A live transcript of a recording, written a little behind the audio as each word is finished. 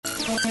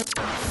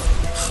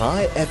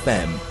High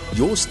FM,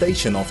 your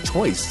station of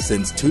choice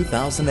since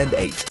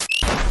 2008.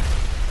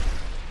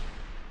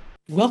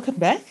 Welcome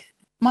back.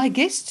 My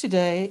guest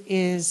today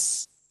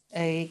is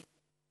a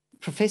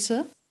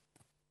professor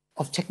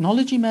of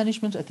technology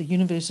management at the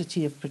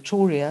University of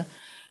Pretoria,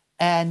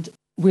 and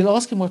we'll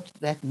ask him what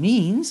that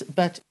means,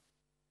 but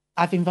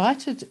I've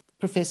invited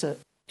Professor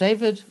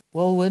David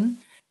Walwyn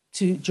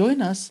to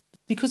join us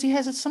because he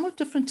has a somewhat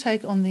different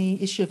take on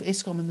the issue of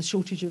Eskom and the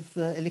shortage of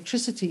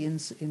electricity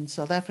in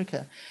South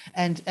Africa.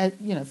 And,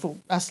 for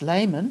us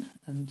laymen,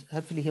 and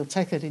hopefully he'll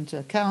take that into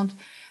account,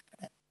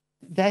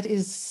 that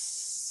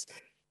is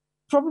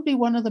probably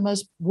one of the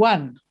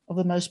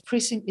most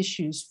pressing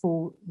issues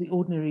for the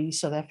ordinary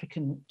South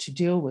African to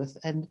deal with.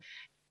 And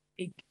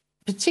it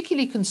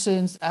particularly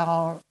concerns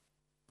our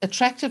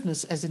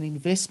attractiveness as an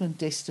investment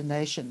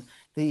destination,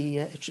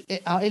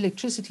 our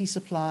electricity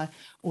supply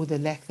or the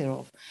lack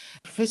thereof.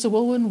 Professor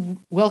Walwyn,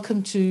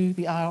 welcome to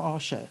the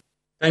IRR show.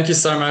 Thank you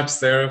so much,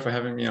 Sarah, for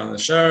having me on the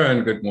show,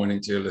 and good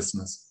morning to your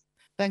listeners.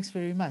 Thanks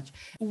very much.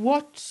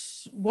 What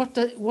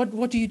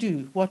do you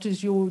do? What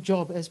is your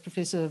job as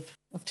Professor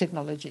of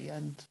Technology?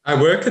 And I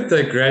work at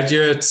the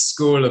Graduate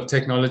School of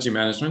Technology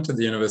Management at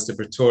the University of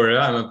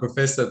Pretoria. I'm a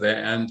professor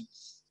there, and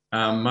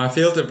my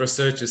field of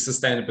research is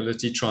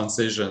sustainability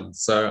transition.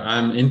 So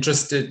I'm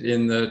interested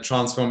in the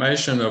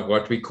transformation of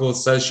what we call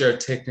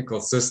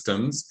socio-technical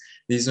systems.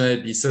 These may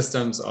be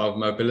systems of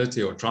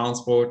mobility or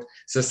transport,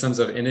 systems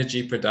of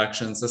energy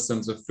production,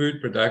 systems of food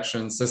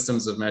production,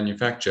 systems of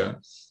manufacture,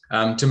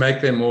 to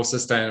make them more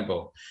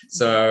sustainable.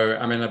 So,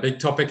 a big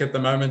topic at the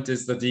moment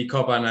is the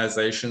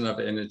decarbonization of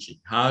energy.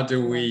 How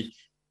do we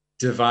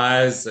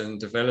devise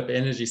and develop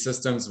energy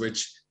systems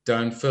which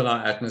don't fill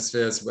our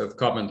atmospheres with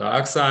carbon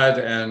dioxide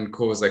and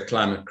cause a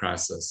climate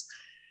crisis?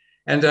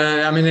 And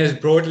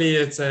broadly,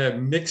 it's a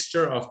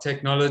mixture of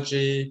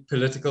technology,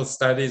 political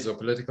studies or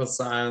political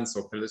science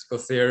or political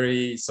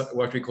theory,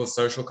 what we call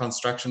social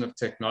construction of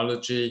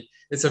technology.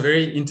 It's a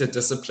very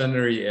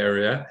interdisciplinary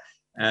area.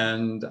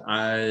 And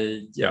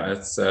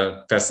it's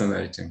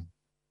fascinating.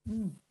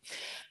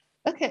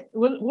 Okay,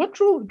 well, what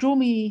drew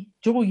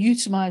you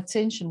to my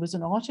attention was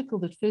an article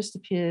that first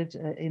appeared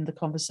in The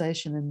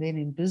Conversation and then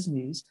in Biz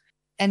News,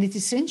 and it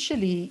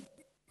essentially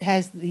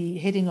has the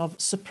heading of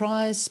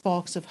 "Surprise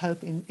Sparks of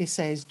Hope in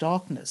SA's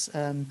Darkness."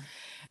 Now,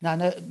 I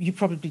know you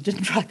probably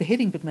didn't write the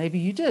heading, but maybe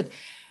you did.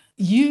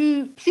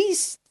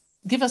 Please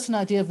give us an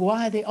idea of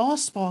why there are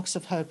sparks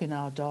of hope in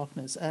our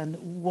darkness, and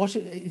what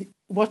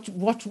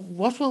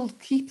will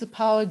keep the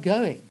power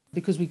going,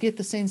 because we get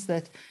the sense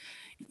that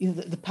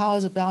the power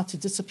is about to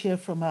disappear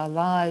from our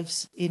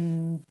lives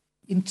in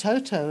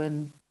toto,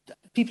 and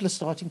people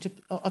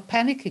are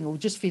panicking or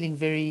just feeling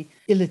very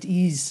ill at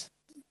ease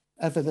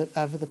over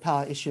the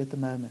power issue at the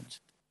moment.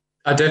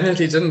 I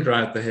definitely didn't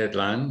write the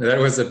headline. That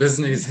was a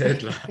business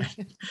headline.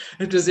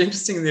 It was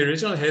interesting. The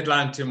original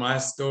headline to my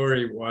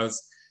story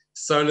was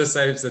 "Solar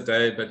saves the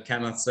day, but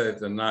cannot save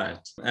the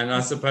night." And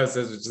I suppose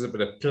this was just a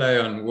bit of play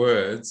on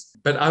words.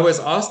 But I was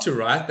asked to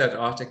write that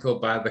article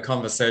by The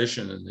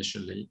Conversation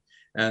initially.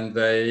 And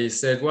they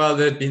said, well,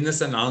 there'd been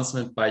this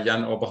announcement by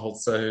Jan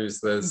Oberholzer,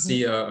 who's the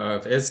CEO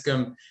of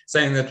Eskom,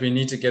 saying that we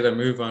need to get a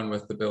move on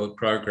with the build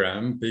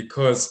program,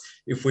 because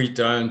if we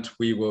don't,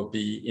 we will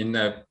be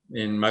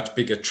in much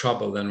bigger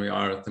trouble than we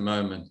are at the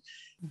moment.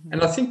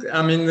 And I think,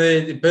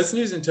 the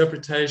business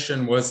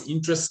interpretation was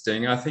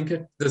interesting. I think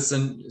the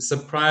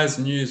surprise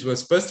news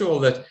was, first of all,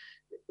 that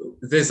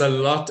there's a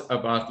lot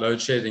about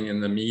load shedding in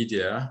the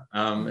media.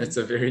 It's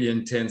a very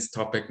intense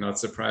topic, not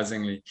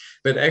surprisingly,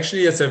 but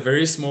actually it's a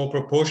very small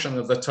proportion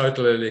of the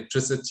total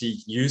electricity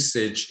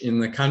usage in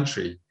the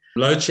country.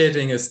 Load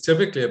shedding is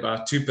typically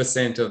about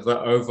 2% of the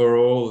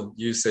overall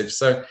usage.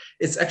 So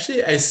it's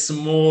actually a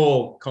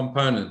small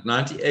component.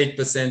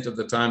 98% of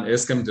the time,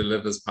 Eskom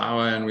delivers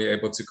power, and we're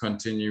able to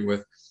continue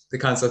with the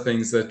kinds of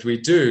things that we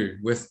do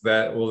with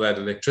all that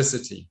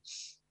electricity.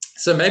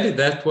 So maybe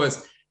that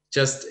was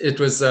it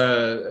was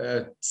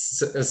a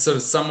sort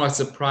of somewhat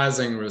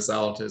surprising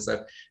result, is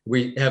that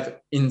we have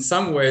in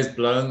some ways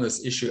blown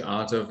this issue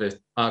out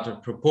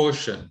of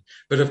proportion.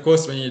 But of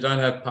course, when you don't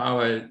have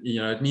power,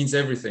 it means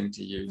everything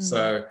to you.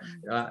 So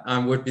I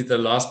would be the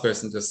last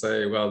person to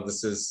say, well,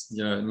 this is,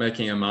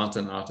 making a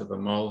mountain out of a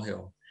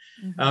molehill.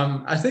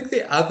 I think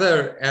the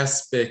other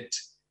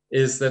aspect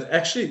is that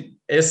actually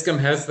Eskom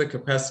has the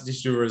capacity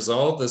to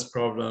resolve this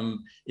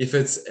problem if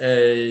it's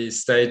a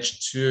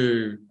stage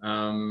 2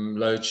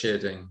 load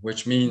shedding,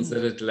 which means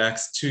that it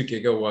lacks 2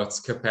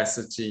 gigawatts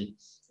capacity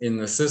in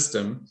the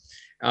system.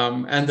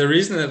 And the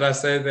reason that I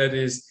say that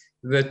is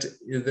that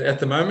at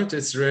the moment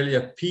it's really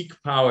a peak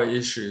power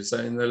issue. So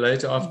in the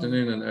late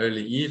afternoon and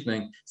early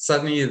evening,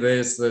 suddenly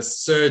there's this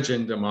surge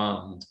in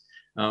demand,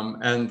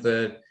 and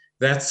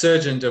that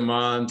surge in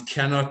demand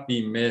cannot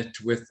be met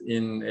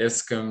within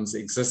Eskom's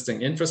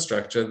existing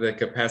infrastructure, their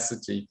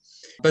capacity.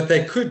 But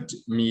they could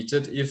meet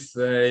it if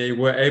they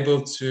were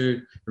able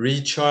to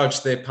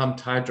recharge their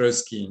pumped hydro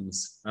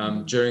schemes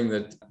during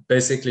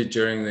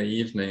the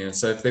evening. And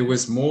so if there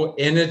was more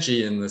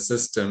energy in the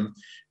system,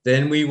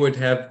 then we would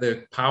have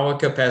the power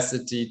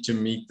capacity to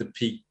meet the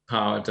peak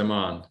power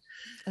demand.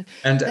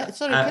 And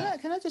sorry,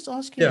 can I just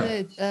ask you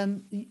there?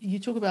 You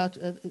talk about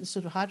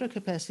sort of hydro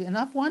capacity, and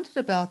I've wondered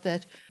about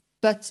that,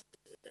 but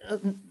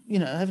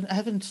I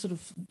haven't sort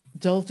of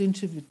delved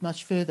into it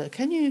much further.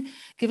 Can you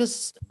give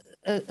us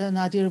an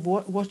idea of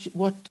what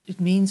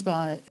it means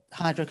by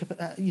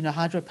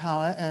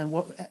hydropower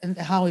and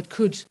how it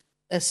could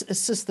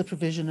assist the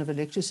provision of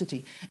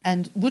electricity?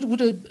 And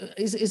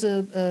is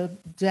a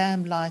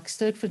dam like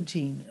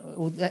Sterkfontein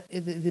or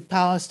the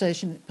power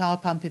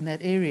pump in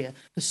that area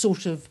the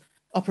sort of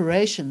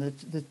operation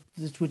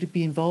that would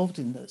be involved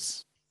in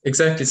this?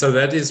 Exactly. So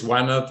that is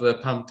one of the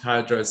pumped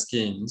hydro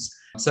schemes.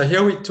 So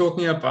here we're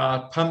talking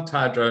about pumped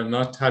hydro,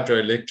 not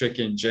hydroelectric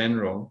in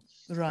general.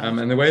 Right.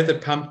 And the way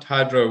that pumped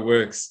hydro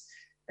works.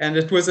 And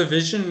it was a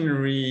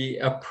visionary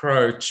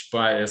approach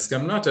by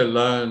Eskom, not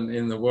alone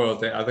in the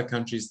world. There are other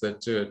countries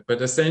that do it.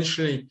 But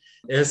essentially,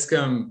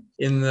 Eskom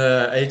in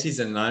the 80s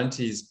and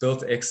 90s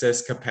built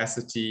excess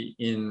capacity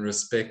in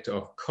respect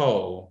of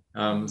coal.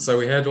 So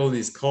we had all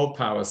these coal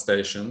power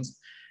stations.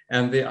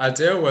 And the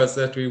idea was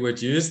that we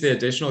would use the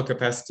additional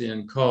capacity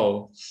in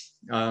coal,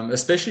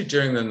 especially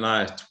during the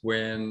night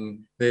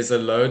when there's a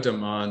low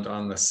demand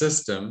on the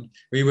system.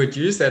 We would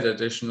use that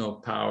additional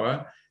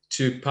power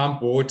to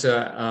pump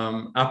water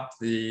up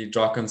the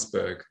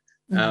Drakensberg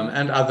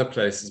and other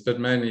places, but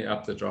mainly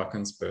up the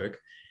Drakensberg.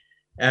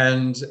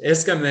 And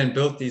Eskom then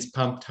built these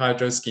pumped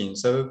hydro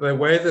schemes. So the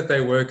way that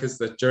they work is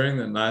that during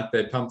the night,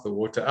 they pump the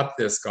water up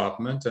the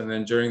escarpment. And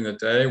then during the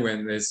day,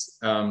 when there's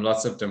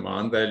lots of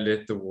demand, they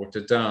let the water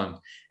down.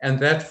 And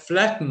that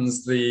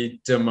flattens the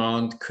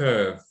demand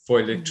curve for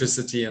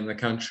electricity in the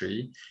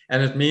country.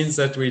 And it means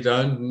that we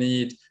don't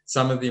need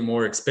some of the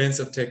more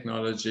expensive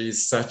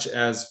technologies, such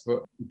as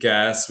for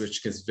gas,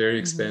 which is very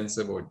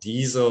expensive, or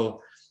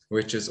diesel,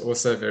 which is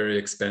also very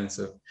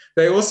expensive.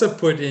 They also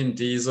put in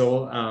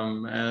diesel,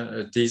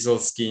 a diesel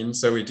scheme.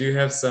 So we do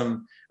have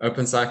some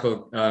open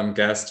cycle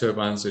gas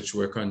turbines which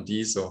work on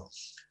diesel.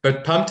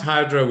 But pumped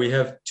hydro, we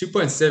have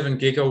 2.7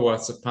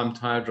 gigawatts of pumped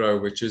hydro,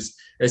 which is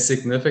a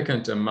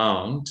significant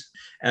amount.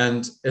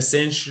 And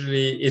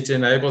essentially, it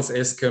enables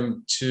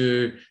Eskom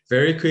to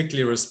very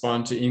quickly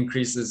respond to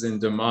increases in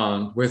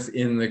demand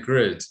within the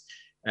grid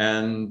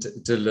and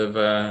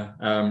deliver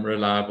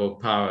reliable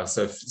power.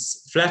 So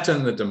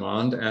flatten the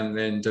demand and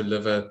then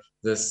deliver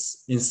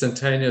this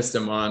instantaneous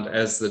demand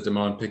as the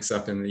demand picks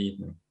up in the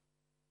evening.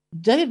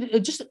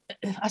 David,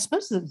 I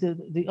suppose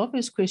the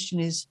obvious question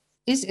is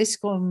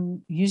Eskom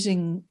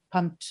using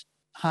pumped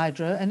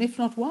hydro? And if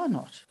not, why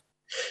not?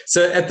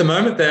 So at the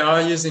moment, they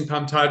are using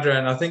pumped hydro.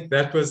 And I think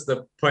that was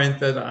the point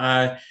that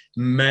I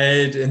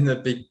made in the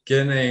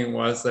beginning,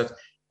 was that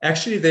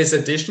actually there's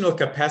additional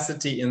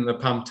capacity in the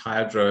pumped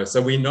hydro.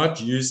 So we're not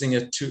using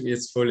it to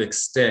its full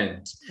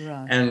extent.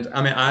 Right. And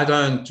I mean, I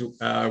don't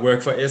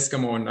work for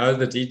Eskom or know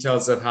the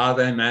details of how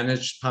they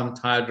manage pumped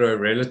hydro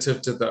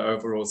relative to the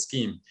overall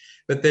scheme.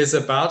 But there's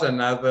about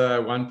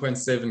another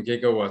 1.7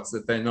 gigawatts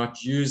that they're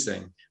not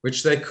using,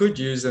 which they could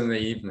use in the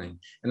evening.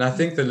 And I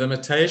think the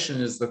limitation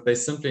is that they're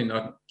simply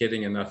not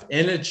getting enough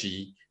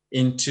energy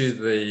into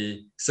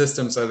the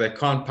system, so they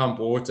can't pump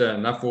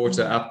enough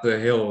water up the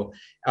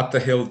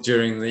hill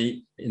during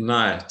the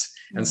night.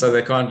 And so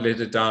they can't let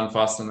it down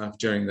fast enough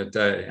during the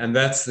day. And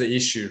that's the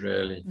issue,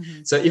 really.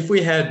 So if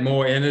we had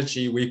more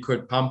energy, we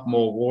could pump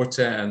more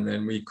water, and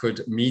then we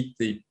could meet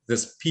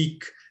this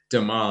peak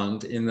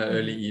demand in the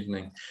early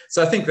evening.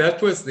 So I think that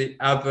was the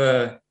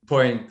other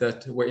point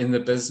that were in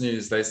the biz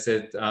news. They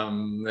said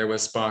there were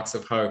sparks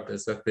of hope,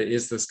 is that there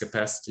is this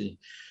capacity.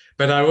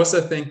 But I also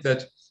think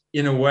that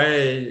in a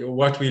way,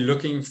 what we're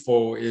looking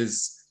for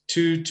is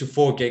 2 to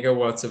 4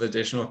 gigawatts of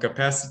additional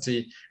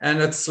capacity,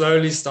 and it's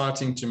slowly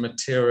starting to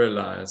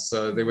materialize.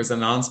 So there was an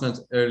announcement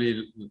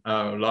early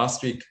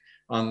last week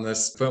on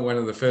this, one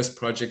of the first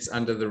projects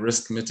under the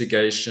Risk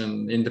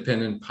Mitigation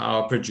Independent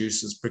Power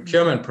Producers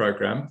Procurement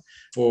Program,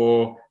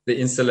 for the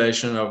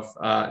installation of,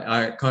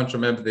 I can't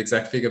remember the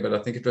exact figure, but I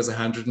think it was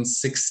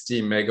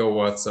 160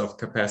 megawatts of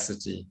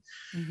capacity.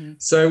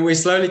 So we're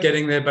slowly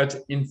getting there. But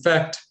in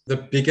fact, the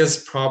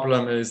biggest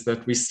problem is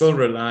that we're still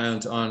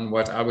reliant on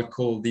what I would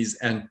call these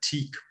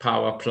antique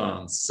power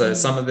plants. So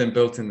some of them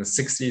built in the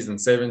 60s and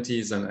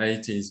 70s and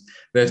 80s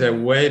that are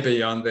way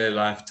beyond their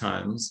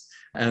lifetimes.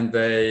 And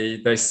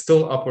they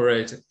still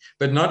operate,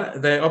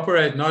 but they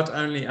operate not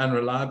only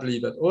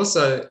unreliably, but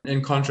also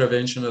in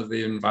contravention of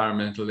the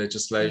environmental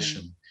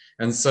legislation.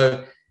 And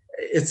so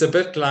it's a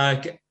bit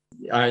like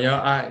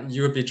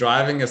you would be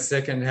driving a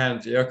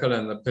second-hand vehicle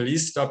and the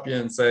police stop you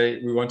and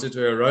say, we want to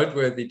do a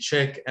roadworthy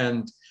check,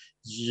 and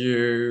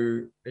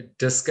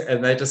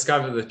they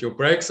discover that your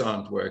brakes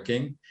aren't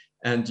working.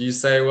 And you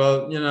say,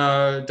 well,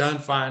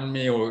 don't fine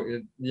me,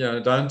 or,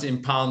 don't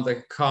impound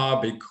the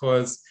car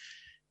because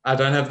I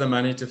don't have the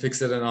money to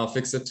fix it and I'll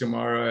fix it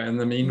tomorrow. And in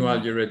the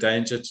meanwhile, you're a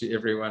danger to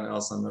everyone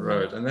else on the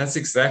road. And that's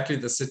exactly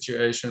the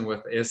situation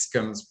with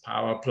Eskom's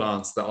power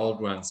plants, the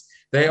old ones.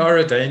 They are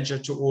a danger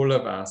to all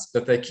of us,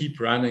 but they keep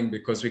running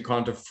because we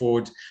can't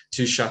afford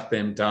to shut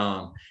them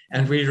down.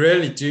 And we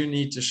really do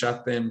need to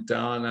shut them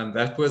down. And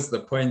that was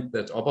the point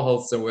that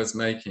Oberholzer was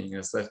making,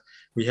 is that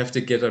we have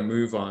to get a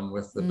move on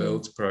with the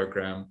build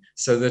program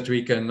so that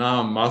we can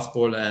now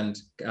mothball and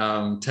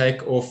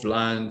take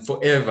offline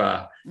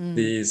forever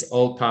these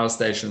old power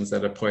stations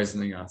that are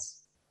poisoning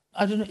us.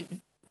 I don't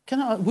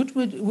know.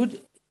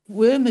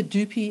 Were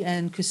Medupi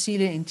and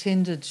Kusile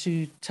intended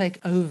to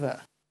take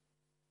over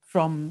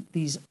from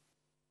these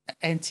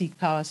antique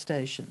power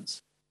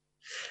stations?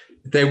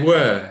 They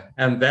were,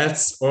 and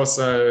that's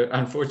also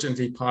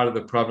unfortunately part of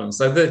the problem.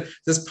 So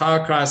this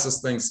power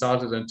crisis thing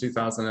started in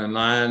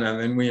 2009, and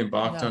then we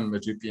embarked on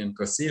Medupi and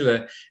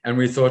Kusile, and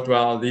we thought,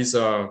 well, these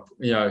are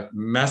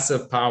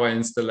massive power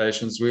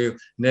installations. We'll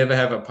never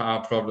have a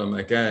power problem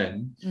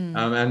again.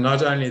 And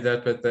not only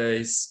that, but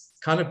they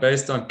kind of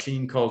based on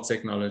clean coal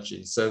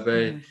technology. So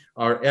they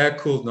are air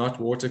cooled, not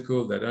water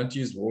cooled. They don't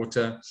use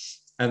water,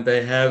 and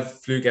they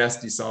have flue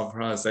gas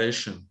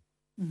desulfurization.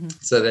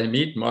 So they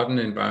meet modern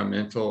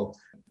environmental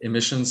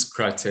emissions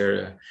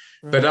criteria.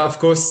 Right. But of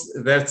course,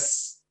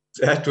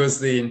 that was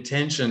the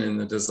intention in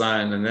the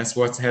design, and that's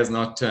what has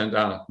not turned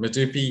out.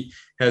 Medupi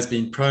has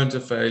been prone to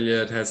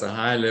failure. It has a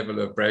high level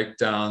of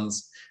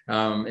breakdowns.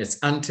 It's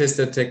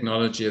untested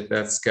technology at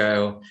that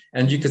scale.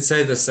 And you could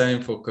say the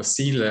same for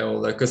Kusile,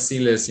 although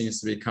Kusile seems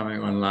to be coming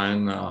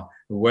online now,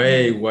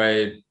 way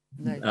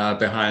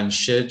behind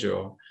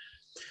schedule.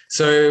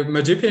 So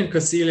Medupi and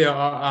Kusile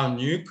are our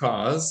new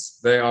cars.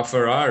 They are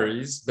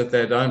Ferraris, but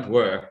they don't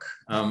work.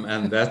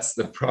 And that's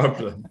the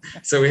problem.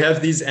 So we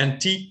have these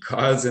antique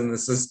cars in the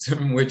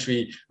system, which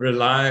we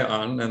rely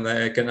on, and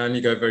they can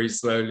only go very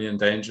slowly and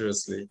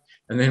dangerously.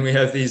 And then we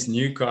have these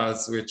new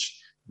cars, which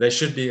they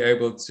should be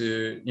able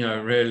to,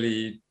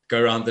 really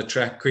go around the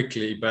track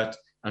quickly. But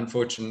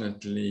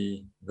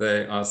unfortunately,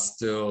 they are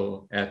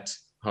still at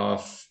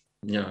half.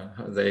 I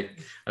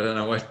don't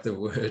know what the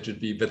word would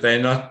be, but they're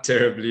not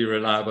terribly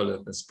reliable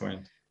at this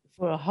point.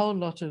 For a whole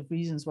lot of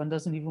reasons one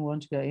doesn't even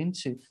want to go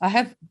into. I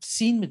have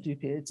seen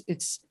Medupi.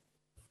 It's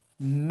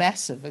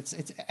massive. It's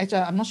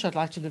I'm not sure I'd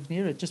like to live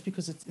near it, just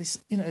because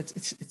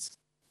it's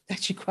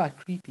actually quite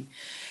creepy.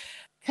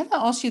 Can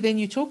I ask you then,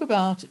 you talk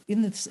about,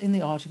 in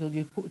the article,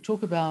 you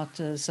talk about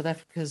South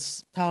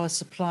Africa's power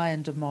supply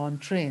and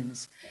demand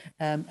trends.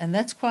 And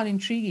that's quite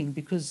intriguing,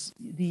 because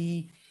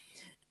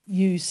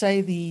you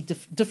say the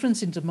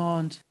difference in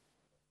demand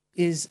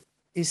is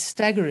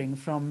staggering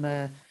from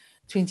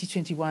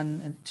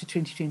 2021 to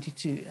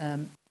 2022.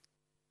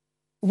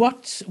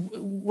 What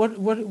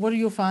are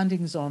your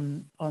findings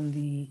on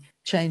the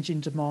change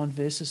in demand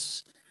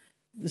versus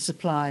the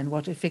supply, and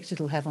what effect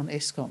it'll have on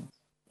Eskom?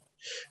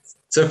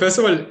 So first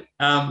of all,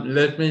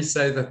 let me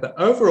say that the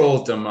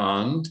overall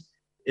demand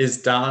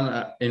is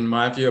down, in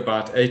my view,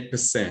 about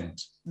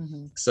 8%.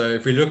 So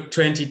if we look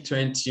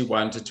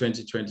 2021 to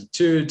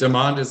 2022,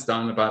 demand is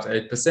down about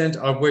 8%,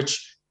 of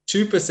which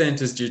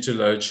 2% is due to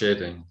load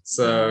shedding.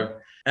 So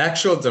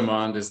actual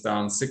demand is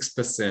down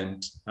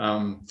 6%.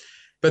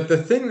 But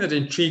the thing that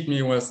intrigued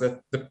me was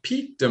that the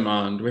peak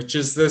demand, which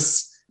is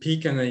this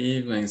peak in the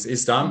evenings,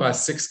 is down by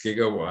 6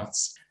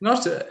 gigawatts.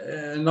 Not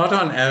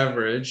on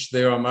average.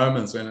 There are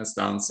moments when it's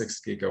down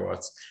 6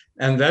 gigawatts.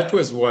 And that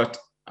was what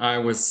I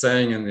was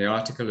saying in the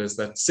article, is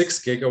that 6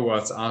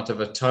 gigawatts out of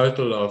a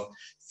total of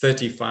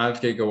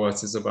 35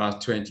 gigawatts is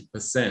about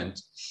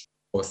 20%,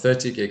 or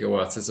 30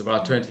 gigawatts is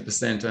about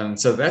 20%. And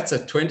so that's a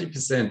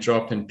 20%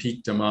 drop in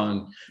peak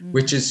demand,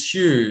 which is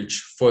huge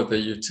for the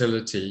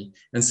utility,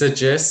 and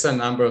suggests a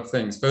number of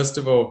things. First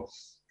of all,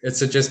 it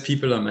suggests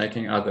people are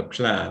making other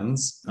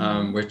plans,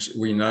 which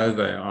we know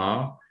they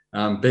are.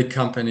 Big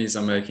companies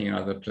are making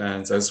other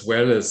plans, as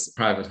well as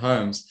private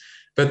homes.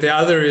 But the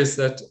other is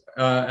that,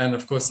 and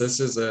of course, this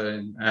is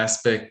an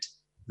aspect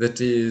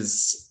that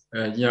is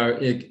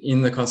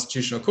in the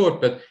Constitutional Court,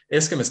 but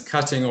Eskom is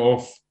cutting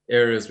off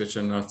areas which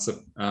are not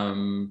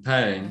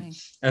paying.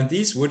 And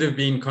these would have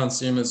been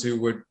consumers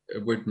who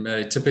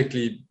may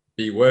typically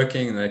be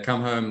working, and they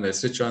come home, they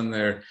switch on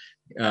their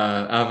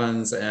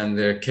ovens and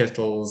their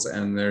kettles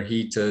and their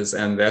heaters,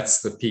 and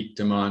that's the peak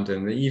demand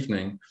in the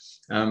evening.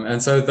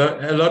 And so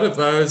a lot of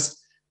those,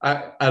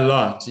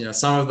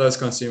 some of those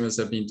consumers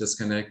have been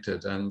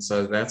disconnected. And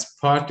so that's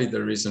partly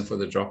the reason for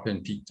the drop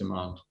in peak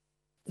demand.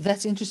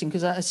 That's interesting,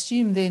 because I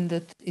assume then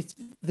that it's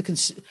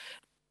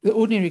the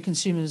ordinary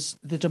consumers,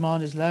 the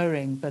demand is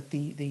lowering, but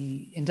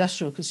the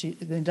industrial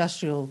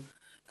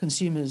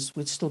consumers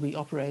would still be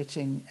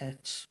operating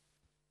at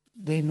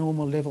their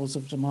normal levels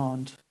of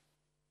demand.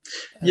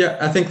 Yeah,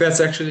 I think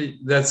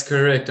that's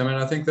correct. I mean,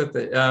 I think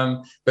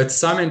that but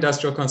some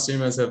industrial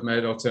consumers have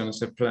made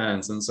alternative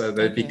plans, and so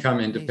they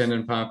become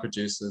independent power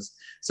producers.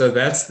 So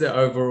that's the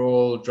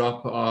overall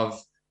drop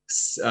of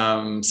 6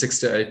 to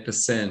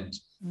 8%.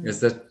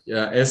 Is that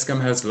Eskom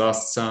has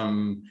lost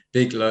some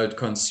big load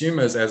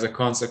consumers as a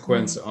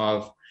consequence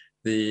of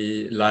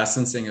the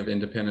licensing of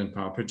independent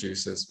power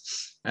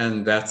producers.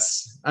 And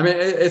that's, I mean,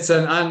 it's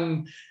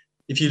an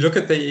if you look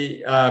at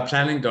the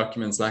planning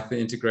documents like the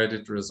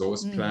Integrated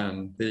Resource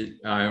Plan, the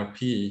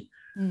IRP,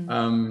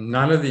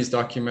 none of these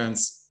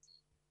documents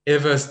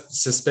ever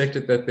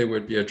suspected that there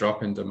would be a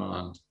drop in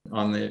demand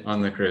on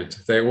the grid.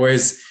 They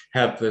always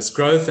have this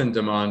growth in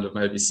demand of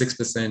maybe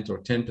 6% or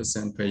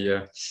 10% per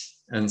year.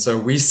 And so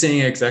we're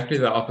seeing exactly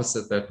the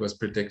opposite that was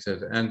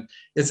predicted. And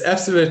it's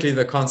absolutely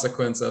the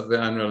consequence of the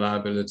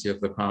unreliability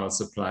of the power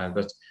supply,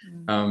 that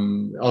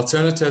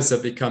alternatives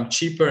have become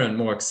cheaper and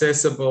more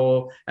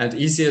accessible and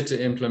easier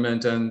to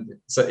implement. And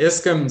so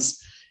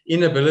Eskom's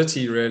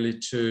inability really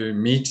to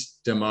meet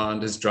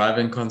demand is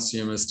driving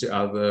consumers to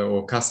other,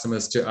 or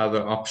customers to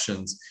other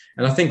options.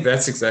 And I think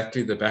that's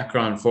exactly the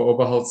background for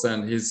Oberholzer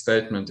and his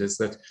statement, is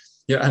that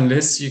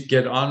unless you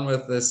get on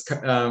with this,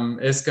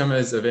 Eskom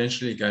is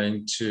eventually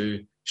going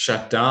to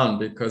shut down,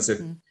 because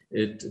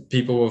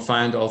people will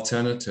find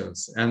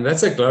alternatives. And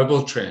that's a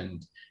global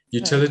trend.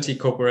 Utility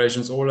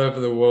corporations all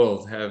over the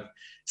world have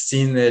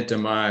seen their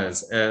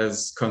demise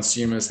as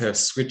consumers have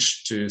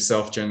switched to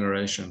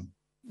self-generation.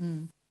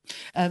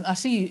 I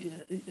see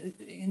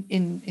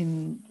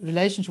in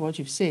relation to what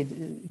you've said,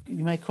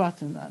 you make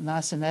quite a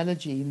nice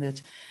analogy in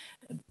that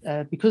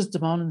because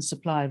demand and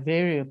supply are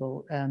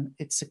variable,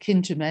 it's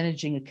akin to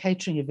managing a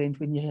catering event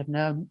when you have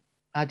no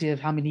idea of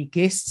how many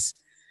guests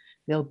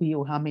there'll be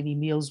or how many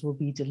meals will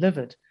be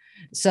delivered.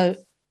 So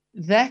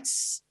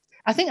that's,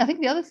 I think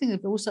the other thing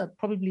that also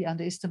probably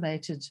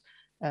underestimated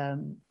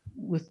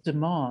with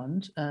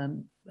demand,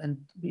 and it'd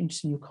be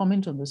interesting your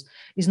comment on this,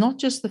 is not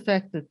just the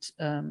fact that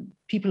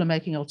people are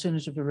making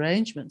alternative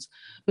arrangements,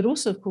 but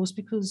also, of course,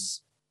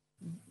 because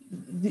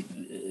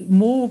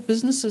more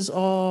businesses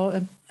are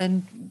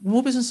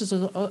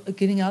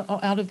getting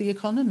out of the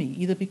economy,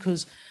 either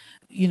because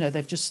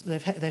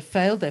they've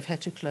failed, they've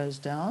had to close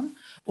down,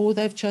 or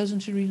they've chosen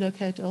to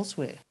relocate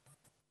elsewhere.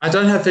 I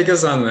don't have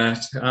figures on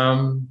that.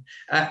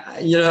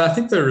 I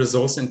think the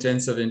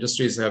resource-intensive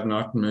industries have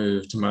not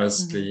moved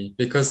mostly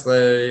because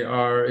they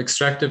are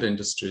extractive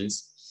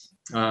industries,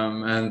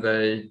 and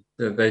they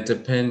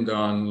depend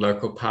on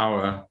local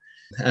power,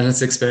 and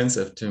it's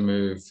expensive to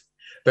move.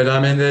 But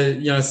I mean,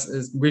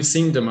 we've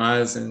seen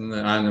demise in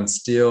the iron and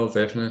steel,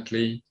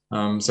 definitely.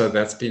 So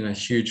that's been a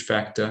huge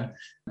factor.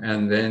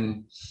 And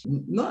then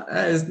not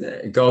as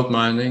gold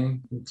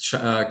mining,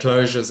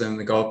 closures in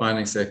the gold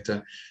mining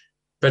sector.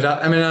 But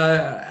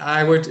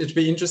it'd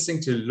be interesting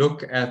to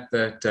look at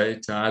that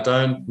data. I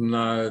don't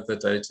know the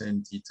data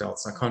in detail,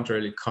 so I can't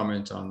really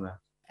comment on that.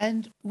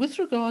 And with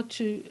regard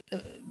to,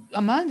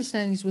 my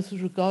understanding is with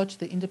regard to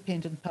the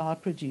independent power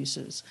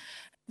producers,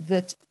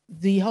 that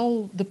the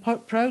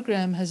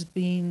program has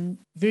been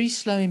very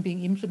slow in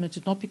being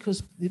implemented, not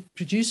because the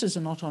producers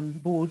are not on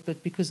board,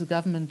 but because the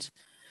government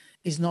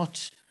is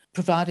not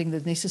providing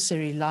the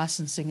necessary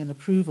licensing and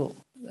approval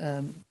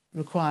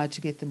required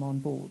to get them on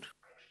board.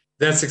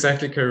 That's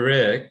exactly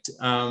correct.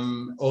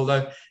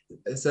 Although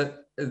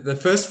the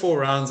first 4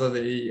 rounds of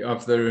the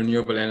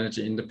renewable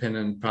energy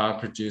independent power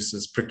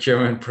producers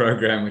procurement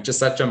program, which is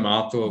such a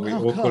mouthful, we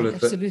all call it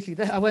the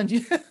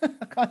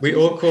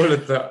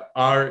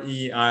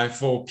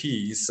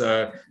REI4P.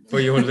 So for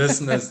your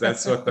listeners,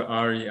 that's what the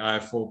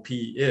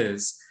REI4P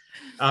is.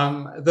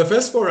 The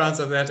first 4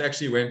 rounds of that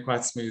actually went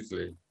quite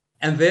smoothly.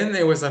 And then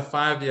there was a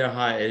 5-year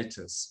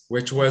hiatus,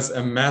 which was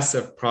a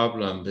massive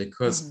problem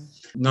because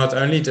not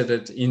only did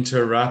it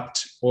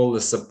interrupt all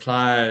the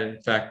supply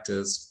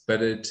factors,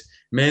 but it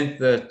meant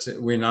that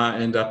we now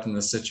end up in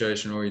the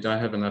situation where we don't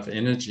have enough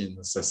energy in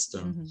the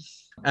system.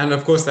 And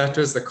of course, that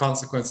was the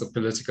consequence of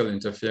political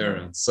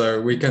interference. So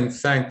we can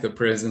thank the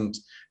present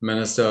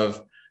Minister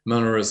of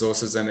Mineral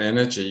Resources and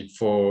Energy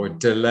for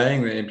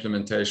delaying the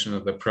implementation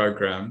of the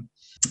program.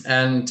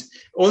 And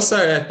also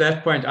at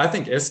that point, I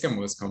think Eskom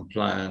was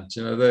compliant.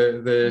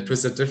 It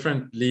was a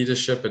different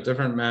leadership, a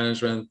different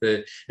management.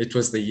 It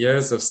was the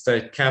years of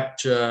state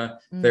capture.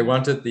 They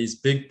wanted these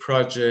big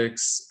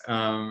projects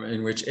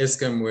in which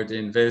Eskom would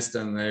invest,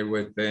 and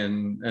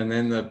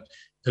then the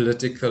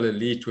political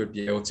elite would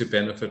be able to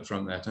benefit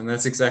from that. And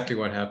that's exactly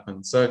what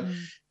happened. So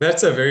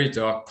that's a very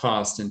dark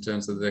past in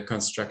terms of the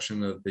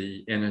construction of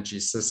the energy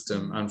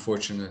system,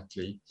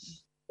 unfortunately.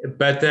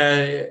 But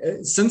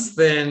since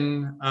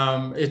then,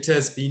 it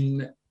has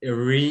been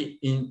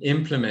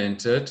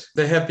re-implemented.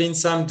 There have been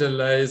some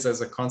delays as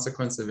a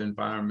consequence of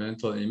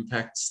environmental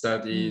impact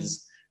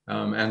studies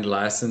and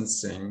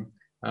licensing.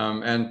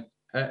 And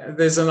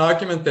there's an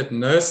argument that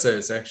NERSA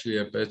is actually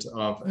a bit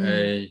of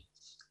a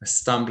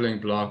stumbling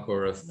block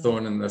or a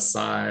thorn in the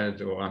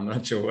side, or I'm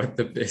not sure what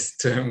the best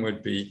term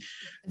would be.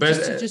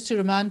 But just to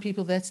remind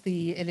people, that's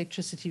the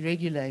electricity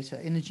regulator,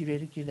 energy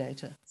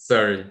regulator.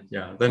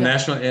 The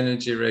National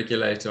Energy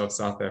Regulator of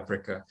South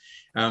Africa,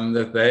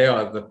 that they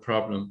are the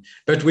problem.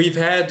 But we've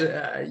had,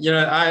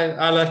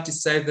 I like to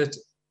say that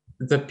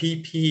the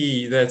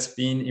PP that's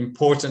been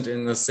important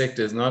in the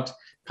sector is not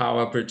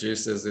power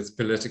producers, it's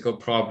political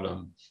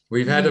problem.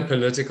 We've had a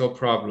political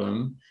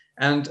problem,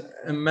 and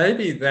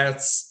maybe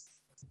that's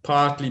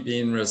partly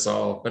been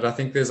resolved, but I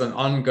think there's an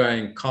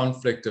ongoing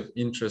conflict of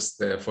interest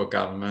there for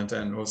government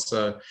and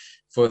also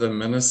for the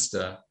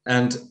minister.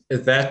 And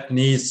that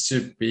needs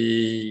to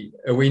be,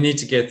 we need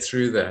to get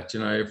through that.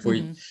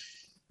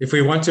 If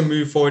we want to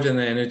move forward in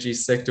the energy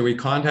sector, we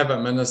can't have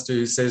a minister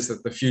who says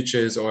that the future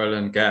is oil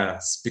and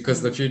gas,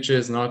 because the future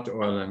is not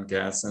oil and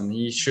gas, and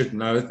he should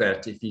know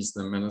that if he's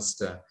the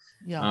minister.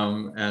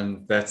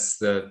 And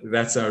that's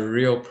a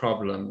real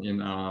problem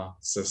in our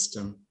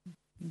system.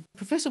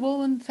 Professor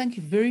Walwyn, thank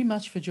you very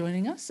much for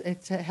joining us.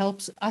 It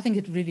helps. I think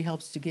it really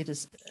helps to get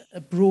us a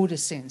broader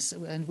sense,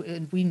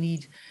 and we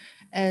need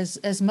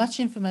as much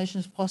information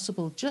as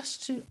possible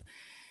just to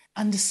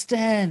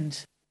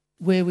understand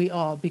where we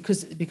are,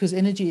 because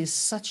energy is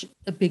such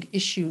a big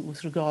issue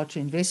with regard to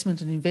investment,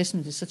 and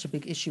investment is such a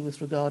big issue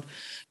with regard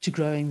to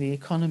growing the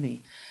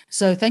economy.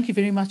 So thank you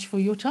very much for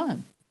your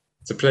time.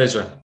 It's a pleasure.